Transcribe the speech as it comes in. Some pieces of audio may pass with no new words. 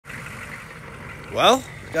Well,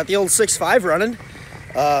 got the old 6.5 running.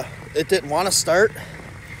 It didn't want to start.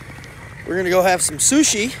 We're gonna go have some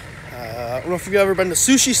sushi. I don't know if you've ever been to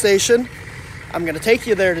Sushi Station. I'm gonna take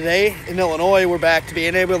you there today. In Illinois, we're back to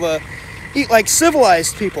being able to eat like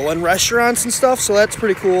civilized people in restaurants and stuff, so that's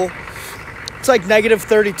pretty cool. It's like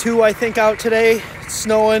 -32, I think, out today. It's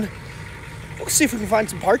snowing. We'll see if we can find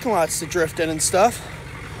some parking lots to drift in and stuff.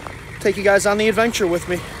 Take you guys on the adventure with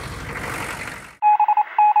me.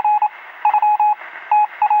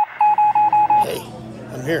 Hey,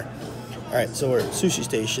 I'm here. All right, so we're at Sushi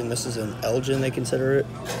Station. This is in Elgin, they consider it.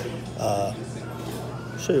 I'll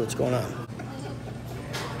show you what's going on.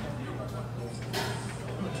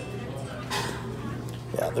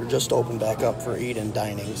 Yeah, they're just opened back up for eat and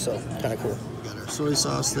dining, so kind of cool. Got our soy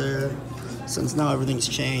sauce there. Since now everything's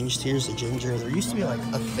changed, here's the ginger. There used to be like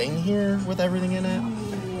a thing here with everything in it.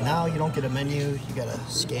 Now you don't get a menu, you gotta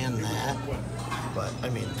scan that. But I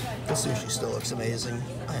mean, the sushi still looks amazing.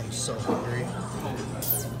 I am so hungry.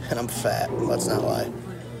 And I'm fat, let's not lie.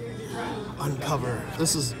 Uncover.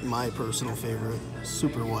 This is my personal favorite.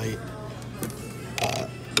 Super white.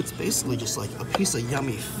 It's basically just like a piece of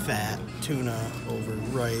yummy fat tuna over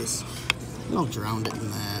rice. I'll drown it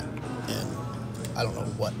in that. And I don't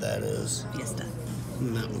know what that is. Fiesta.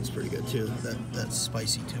 And that one's pretty good too. That's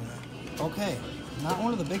spicy tuna. Okay, not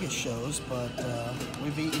one of the biggest shows, but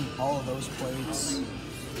we've eaten all of those plates.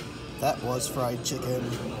 That was fried chicken.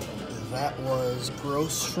 That was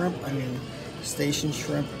gross shrimp. I mean, station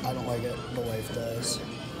shrimp. I don't like it. The wife does.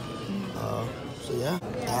 So yeah,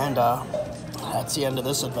 and that's the end of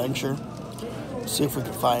this adventure. See if we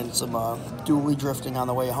can find some dually drifting on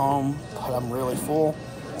the way home. But I'm really full.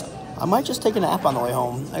 I might just take a nap on the way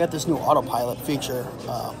home. I got this new autopilot feature.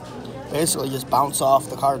 Basically just bounce off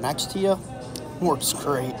the car next to you. Works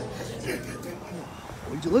great.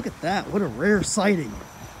 Would you look at that? What a rare sighting.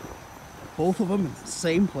 Both of them in the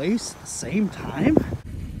same place at the same time.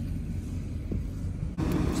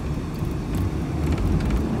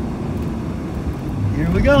 Here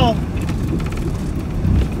we go.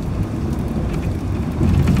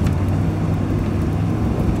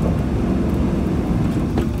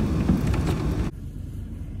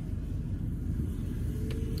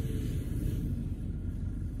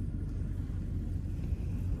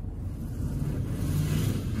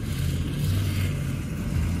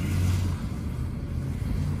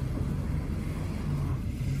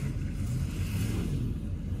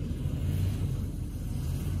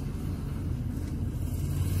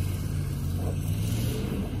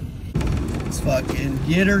 Fucking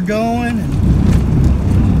get her going.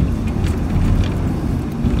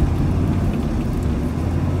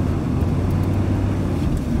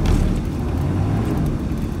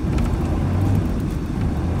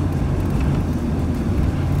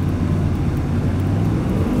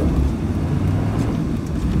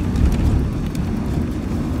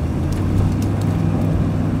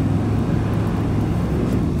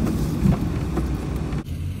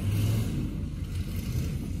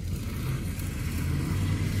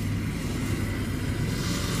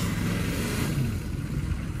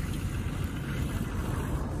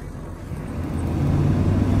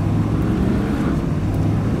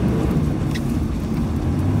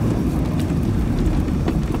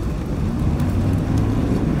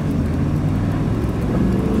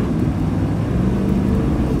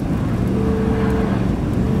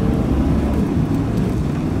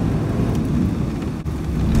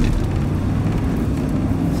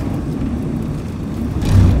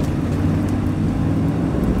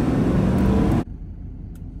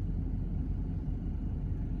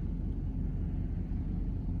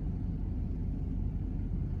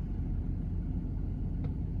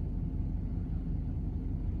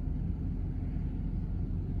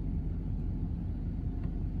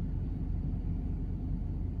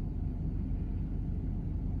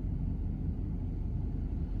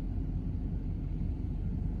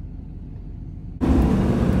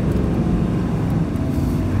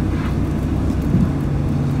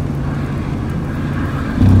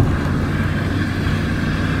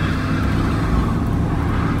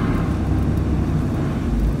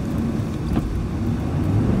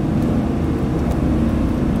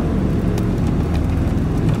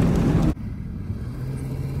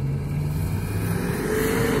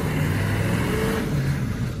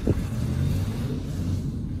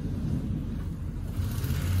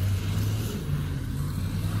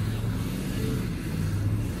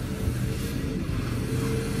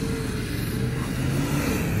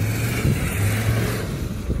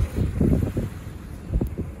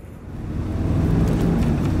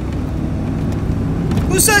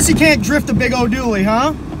 Who says you can't drift a big old dually,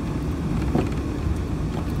 huh?